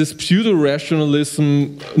contrasted this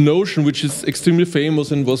pseudo-rationalism notion, which is extremely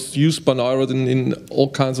famous and was used by Neurath in all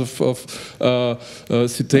kinds of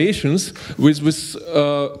citations,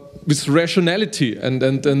 with rationality,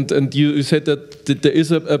 and you said that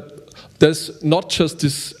there's not just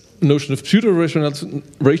this notion of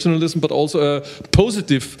pseudo-rationalism, but also a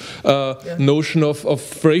positive notion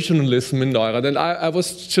of rationalism in Neurath. And I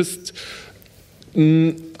was just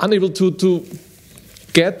unable to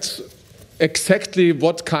get exactly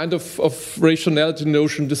what kind of rationality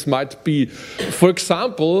notion this might be. For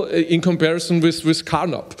example, in comparison with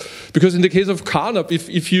Carnap. Because in the case of Carnap,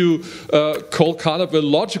 if you call Carnap a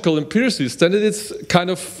logical empiricist, then it's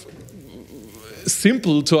kind of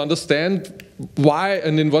simple to understand why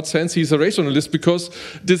and in what sense he's a rationalist, because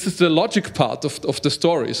this is the logic part of the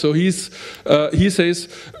story. So he says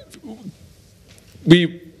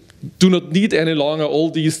we do not need any longer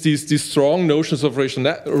all these strong notions of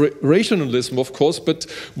rationalism, of course, but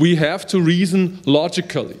we have to reason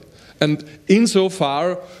logically, and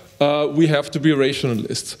insofar we have to be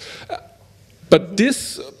rationalists. But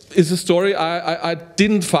this is a story I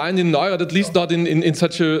didn't find in Neurath, at least not in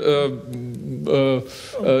such a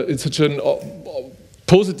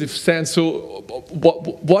positive sense. So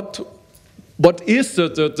what is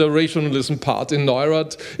the rationalism part in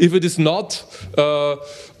Neurath if it is not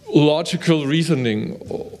logical reasoning?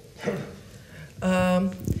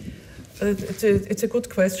 It's a good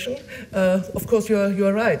question. Of course, you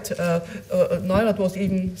are right. Neurath was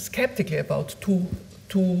even skeptical about too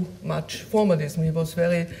much formalism. He was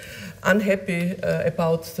very unhappy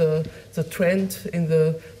about the trend in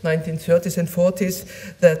the 1930s and 40s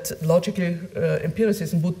that logical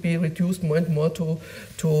empiricism would be reduced more and more to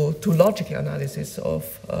logical analysis of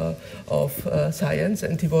science,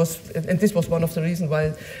 and this was one of the reasons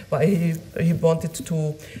why he wanted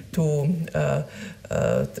to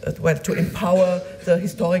empower the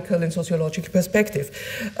historical and sociological perspective.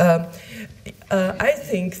 I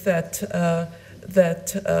think that.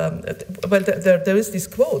 There is this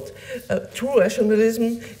quote: "True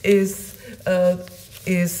rationalism is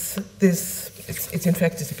this." It's in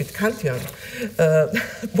fact it's a bit Kantian,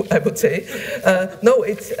 I would say. No,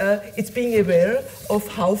 it's being aware of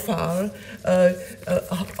how far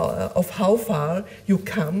you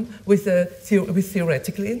come with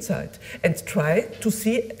theoretical insight, and try to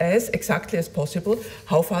see as exactly as possible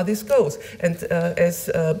how far this goes. And as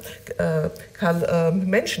Karl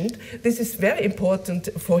mentioned, this is very important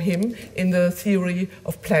for him in the theory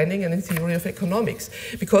of planning and in theory of economics,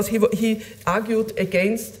 because he argued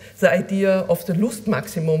against the idea of the Lust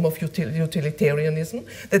maximum of utilitarianism,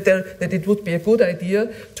 that it would be a good idea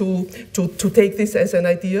to take this as an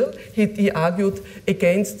ideal. He argued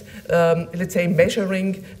against, let's say,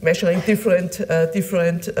 measuring different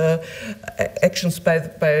actions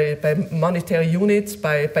by monetary units,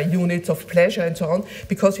 by units of pleasure and so on,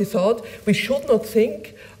 because he thought we should not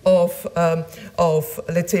think of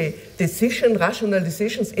let's say rational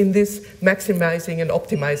decisions in this maximizing and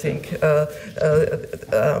optimizing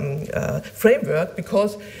framework,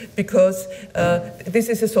 because this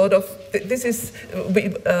is a sort of let's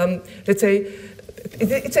say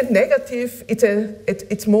it's a negative.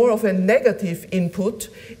 It's more of a negative input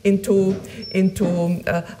into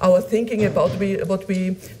our thinking about what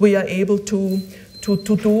we are able to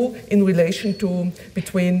do in relation to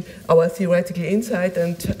between our theoretical insight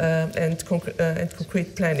and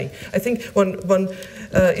concrete planning. I think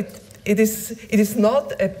it is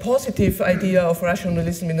not a positive idea of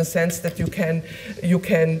rationalism in the sense that you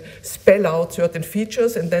can spell out certain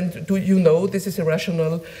features and then this is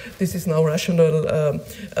now rational,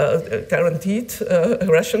 guaranteed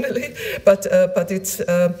rationally, but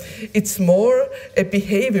it's more a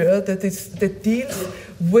behavior that deals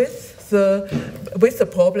with the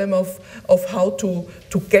problem of how to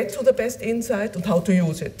get to the best insight and how to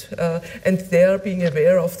use it, and there being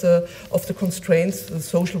aware of the constraints, the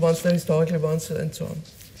social ones, the historical ones, and so on.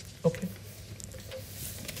 Okay.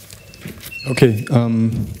 Okay.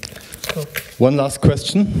 One last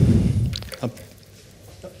question.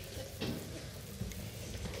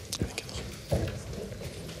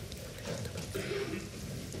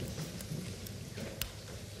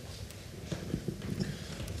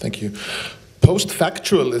 Thank you.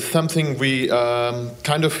 Post-factual is something we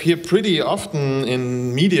kind of hear pretty often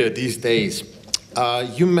in media these days.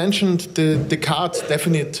 You mentioned the Descartes'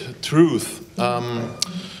 definite truth.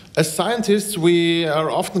 As scientists, we are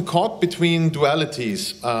often caught between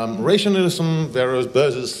dualities, rationalism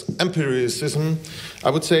versus empiricism, I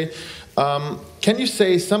would say. Can you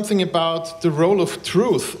say something about the role of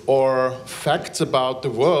truth or facts about the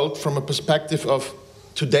world from a perspective of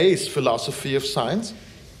today's philosophy of science?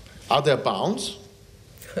 Are there bounds?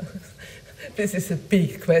 This is a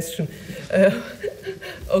big question.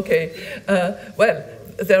 Okay. Well,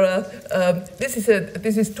 there are. This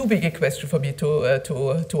is too big a question for me to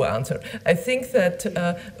answer. I think that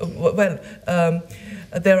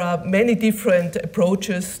there are many different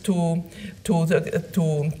approaches to the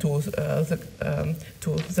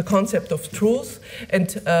concept of truth,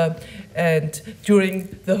 and during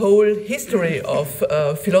the whole history of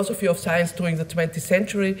philosophy of science during the 20th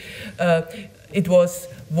century, it was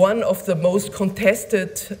one of the most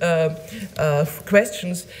contested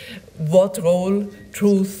questions: what role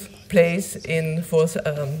truth plays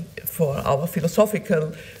for our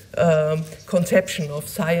philosophical conception of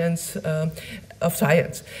science.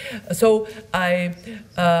 So I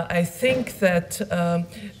think that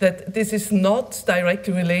this is not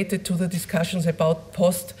directly related to the discussions about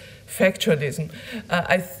post-factualism.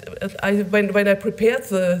 When I prepared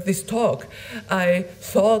this talk, I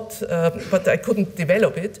thought, but I couldn't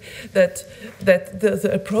develop it, that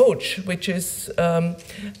the approach, which is of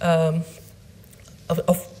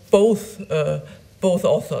both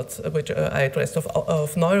authors, which I addressed,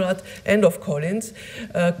 of Neurath and of Collins,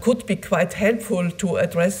 could be quite helpful to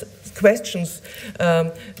address questions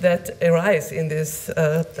that arise in these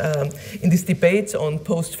debates on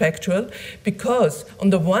post-factual, because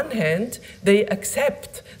on the one hand they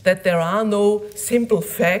accept that there are no simple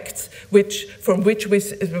facts from which we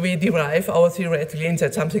derive our theoretical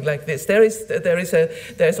insight, something like this. There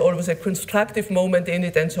is always a constructive moment in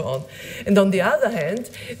it, and so on. And on the other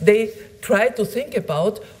hand, they try to think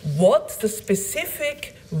about what the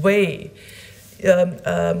specific way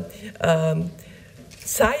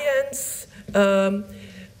science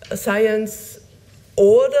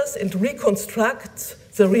orders and reconstructs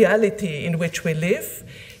the reality in which we live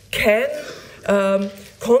can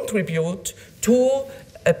contribute to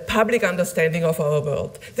a public understanding of our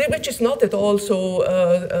world, which is not at all so.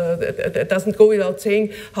 Doesn't go without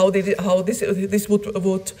saying how this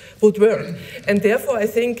would work, and therefore I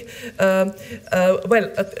think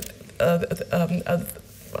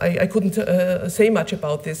I couldn't say much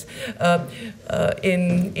about this.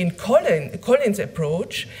 In Collins'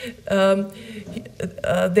 approach,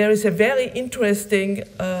 there is a very interesting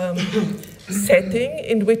setting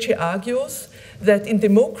in which he argues that in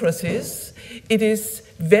democracies it is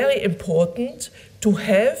very important to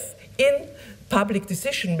have in public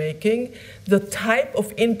decision-making the type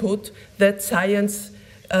of input that science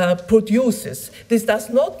produces. This does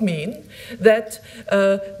not mean that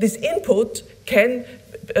this input can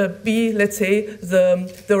be, let's say,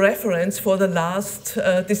 the reference for the last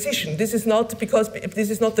decision. This is not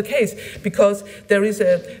the case, because there is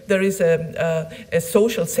a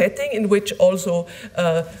social setting in which also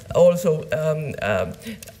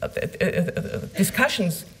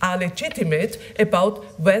discussions are legitimate about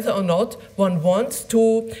whether or not one wants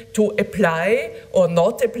to apply or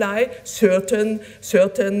not apply certain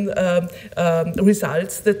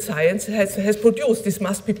results that science has produced. This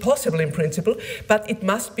must be possible in principle, but it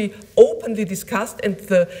must be openly discussed, and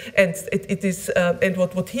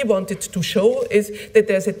what he wanted to show is that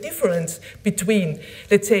there's a difference between,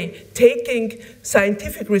 let's say, taking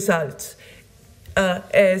scientific results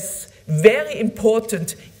as very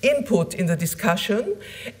important input in the discussion,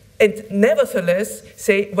 and nevertheless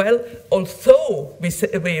say, well, although we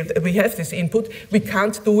have this input, we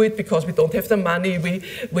can't do it because we don't have the money,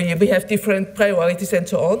 we have different priorities and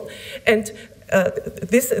so on. And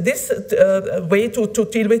this way to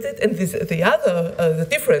deal with it, and the other the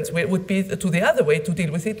difference would be to the other way to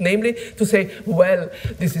deal with it, namely to say, well,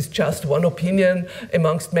 this is just one opinion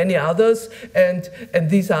amongst many others, and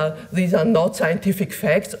these are not scientific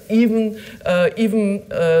facts, even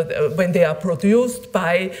when they are produced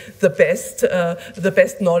by the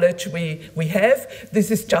best knowledge we have. This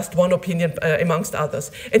is just one opinion amongst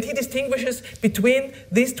others, and he distinguishes between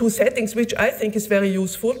these two settings, which I think is very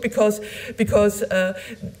useful because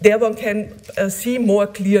there one can see more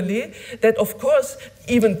clearly that, of course,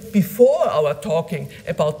 even before our talking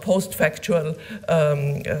about post-factual,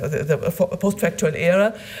 the post-factual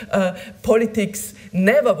era, politics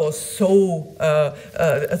never was so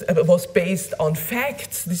was based on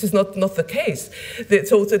facts. This is not the case.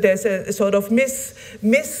 So there's a sort of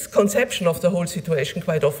misconception of the whole situation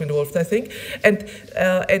quite often involved, I think, and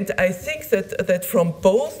I think that from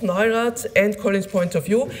both Neurath and Collins' point of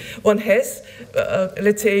view, one has,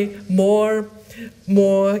 let's say, more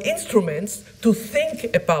instruments to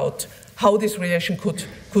think about how this relation could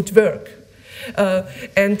work,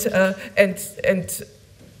 and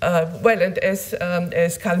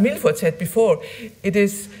as Carl Milford said before,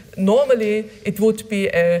 it would be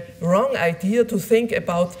a wrong idea to think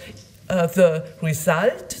about the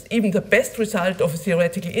result, even the best result of a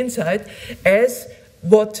theoretical insight, as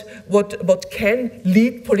what can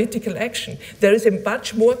lead political action. There is a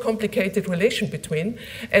much more complicated relation between,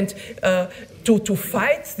 and to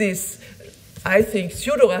fight this, I think,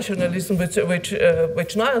 pseudo-rationalism, which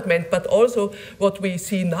Neurath meant, but also what we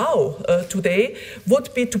see now today,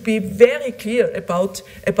 would be to be very clear about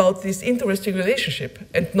this interesting relationship,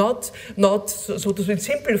 and not so to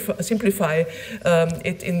simplify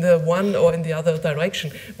it in the one or in the other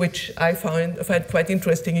direction, which I find quite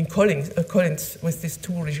interesting in Collins with these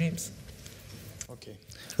two regimes. Okay.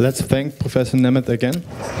 Let's thank Professor Nemeth again.